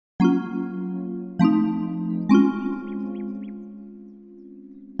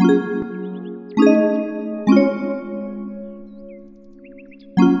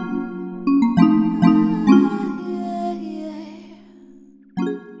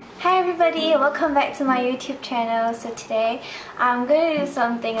Hi everybody, welcome back to my YouTube channel. So today I'm going to do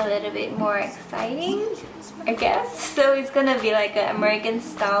something a little bit more exciting, I guess. So it's going to be like an American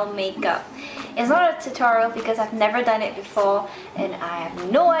style makeup. It's not a tutorial because I've never done it before and I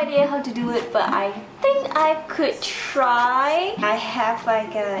have no idea how to do it, but I think I could try. I have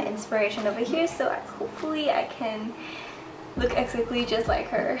like an inspiration over here, so hopefully I can look exactly just like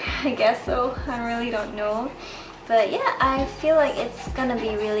her. I guess so. I really don't know. But yeah, I feel like it's gonna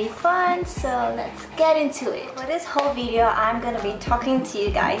be really fun, so let's get into it. For this whole video, I'm gonna be talking to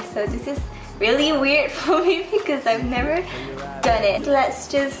you guys, so this is really weird for me because I've never done it. Let's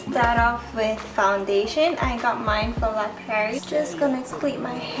just start off with foundation. I got mine from La Prairie. Just gonna clip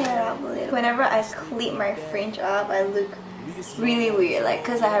my hair up a little. Whenever I clip my fringe up, I look really weird, like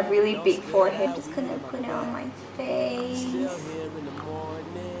because I have really big forehead. I'm just gonna put it on my face.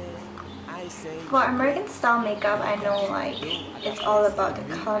 For American style makeup, I know like it's all about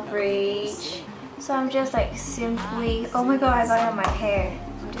the coverage, so I'm just like simply, oh my god, I got it on my hair.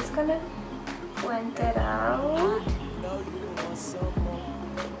 I'm just gonna blend it out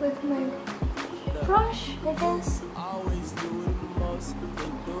with my brush, I guess.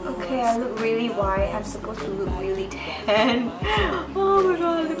 Okay, I look really white. I'm supposed to look really tan. Oh my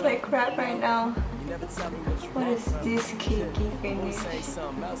god, I look like crap right now. What is this cakey finish?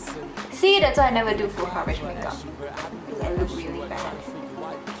 See, that's why I never do full coverage makeup, because I look really bad.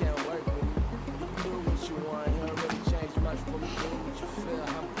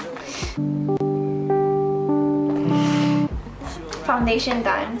 Foundation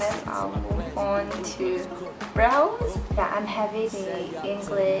done. Then I'll move on to brows. Yeah, I'm having the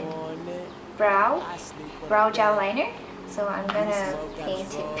England brow gel liner. So I'm gonna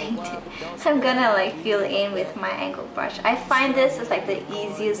paint it. I'm gonna like fill in with my angle brush. I find this is like the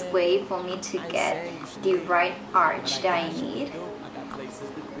easiest way for me to get the right arch that I need.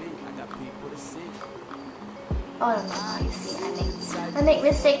 Oh no, you see, I make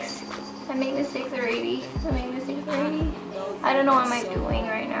mistakes. I make mistakes already. I don't know what I'm doing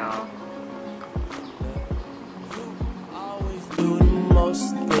right now. Do the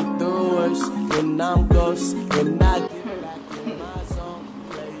most, get the worst, when I'm ghost, when I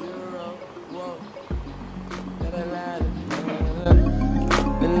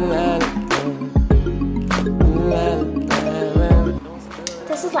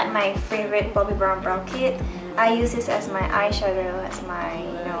This is like my favorite Bobbi Brown brow kit. I use this as my eyeshadow, as my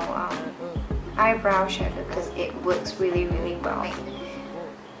eyebrow shadow, because it works really well.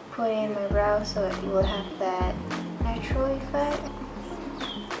 Put in my brow so it will have that natural effect.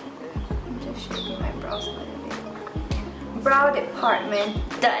 I'm just shaping my brows a little bit. Brow department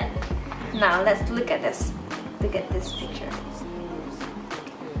done. Now let's look at this. Look at this picture.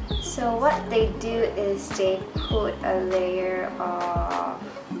 So what they do is they put a layer of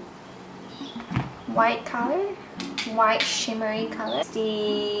white color, white shimmery color.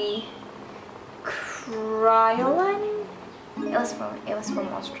 The Kryolan. It was from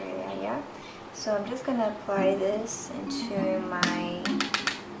Australia, yeah. So I'm just gonna apply this into my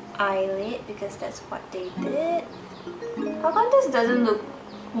eyelid because that's what they did. How come this doesn't look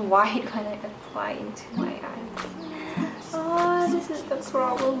white when I apply into my eye? Oh, this is the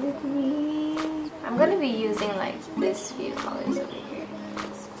problem with me. I'm gonna be using like this few colors over here,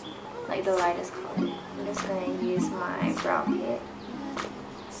 like the lightest color. I'm just gonna use my brow kit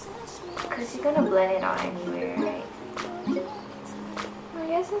because you're gonna blend it out anywhere, right? I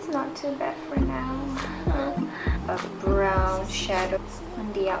guess it's not too bad for now. A brown shadow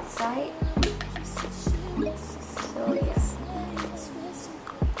on the outside. So yeah.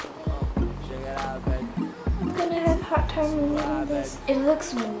 I'm gonna have a hard time removing this. It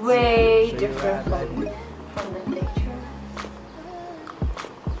looks way different from the picture.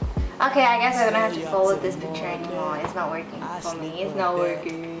 Okay, I guess I'm gonna have to follow this picture anymore. It's not working for me. It's not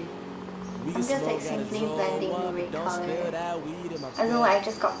working. I'm just like simply blending the red color. I don't know, I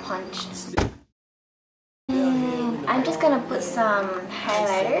just got punched. I'm just gonna put some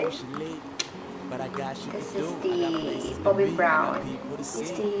highlighter. This is the Bobbi Brown. This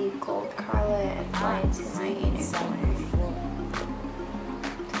is the gold color and apply into my inner corner.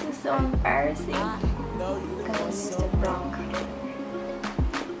 This is so embarrassing. I'm gonna use the brown color.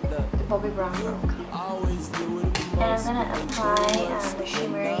 The Bobbi Brown color. And I'm gonna apply the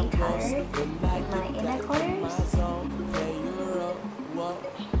shimmery color in my inner corners.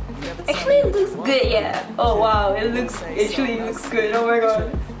 Actually, it looks good, yeah. Oh wow, it actually looks good. Oh my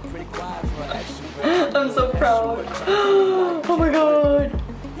god. I'm so proud. Oh my god.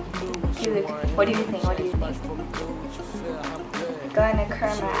 Okay, look. What do you think? Gonna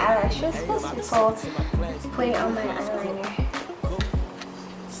curl my eyelashes first before putting on my eyeliner.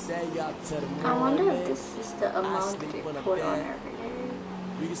 I wonder if this is the amount that they put on every day.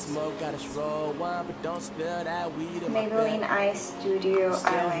 Maybelline Eye Studio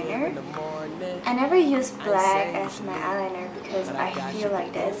eyeliner. I never use black as my eyeliner because I feel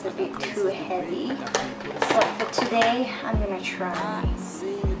like that's a bit too heavy. But for today, I'm gonna try.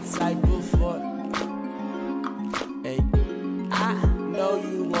 I know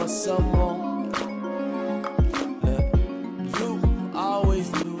you want some more.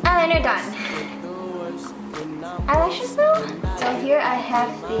 Eyeliner done. Eyelashes though? So here I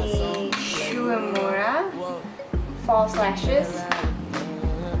have the Shuemura false lashes.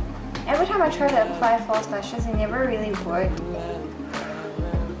 Every time I try to apply false lashes, it never really worked.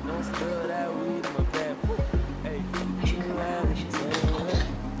 I should cut my eyelashes.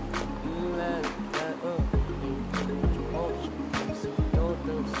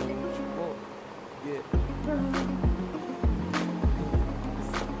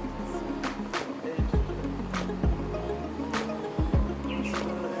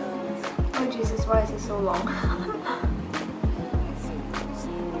 Oh Jesus, why is it so long?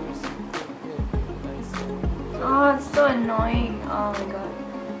 Oh, it's so annoying. Oh my god.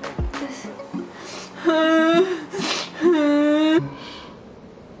 This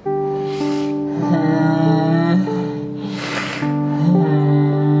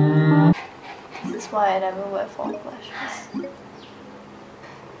is why I never wear false lashes.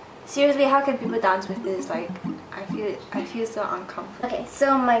 Seriously, how can people dance with this? Like, I feel so uncomfortable. Okay,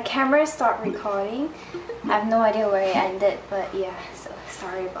 so my camera stopped recording. I have no idea where it ended, but yeah, so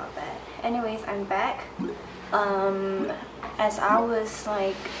sorry about that. Anyways, I'm back. As I was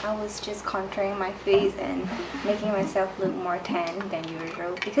just contouring my face and making myself look more tan than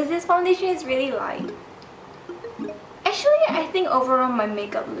usual because this foundation is really light. Actually, I think overall my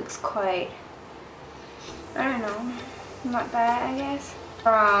makeup looks quite, I don't know, not bad, I guess.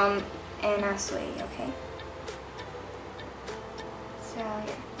 From Anna Sui, okay? So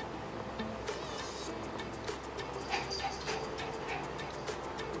yeah.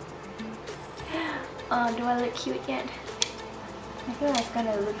 Do I look cute yet? I feel like it's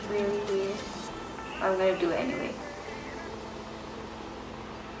gonna look really weird. I'm gonna do it anyway.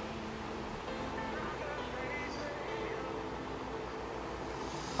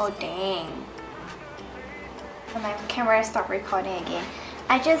 Oh dang. And my camera stopped recording again.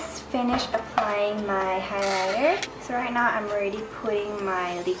 I just finished applying my highlighter. So right now I'm already putting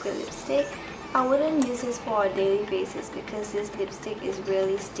my liquid lipstick. I wouldn't use this for a daily basis because this lipstick is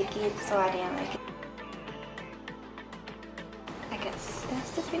really sticky, so I didn't like it. I guess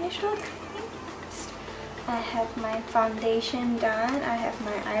that's the finished look. I have my foundation done, I have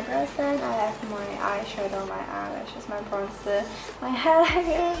my eyebrows done, I have my eyeshadow, my eyelashes, my bronzer, my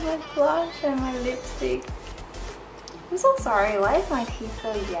highlighter, my blush, and my lipstick. I'm so sorry, why is my teeth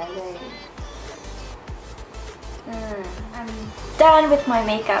so yellow? I'm done with my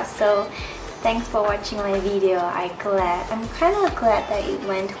makeup, so thanks for watching my video. I'm kind of glad that it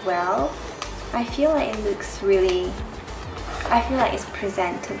went well. I feel like it looks really, I feel like it's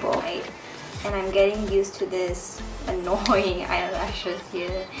presentable, right? And I'm getting used to this annoying eyelashes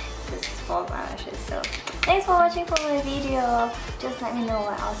here, this false eyelashes. So thanks for watching for my video. Just let me know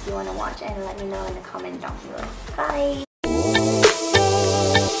what else you want to watch and let me know in the comment down below. Bye!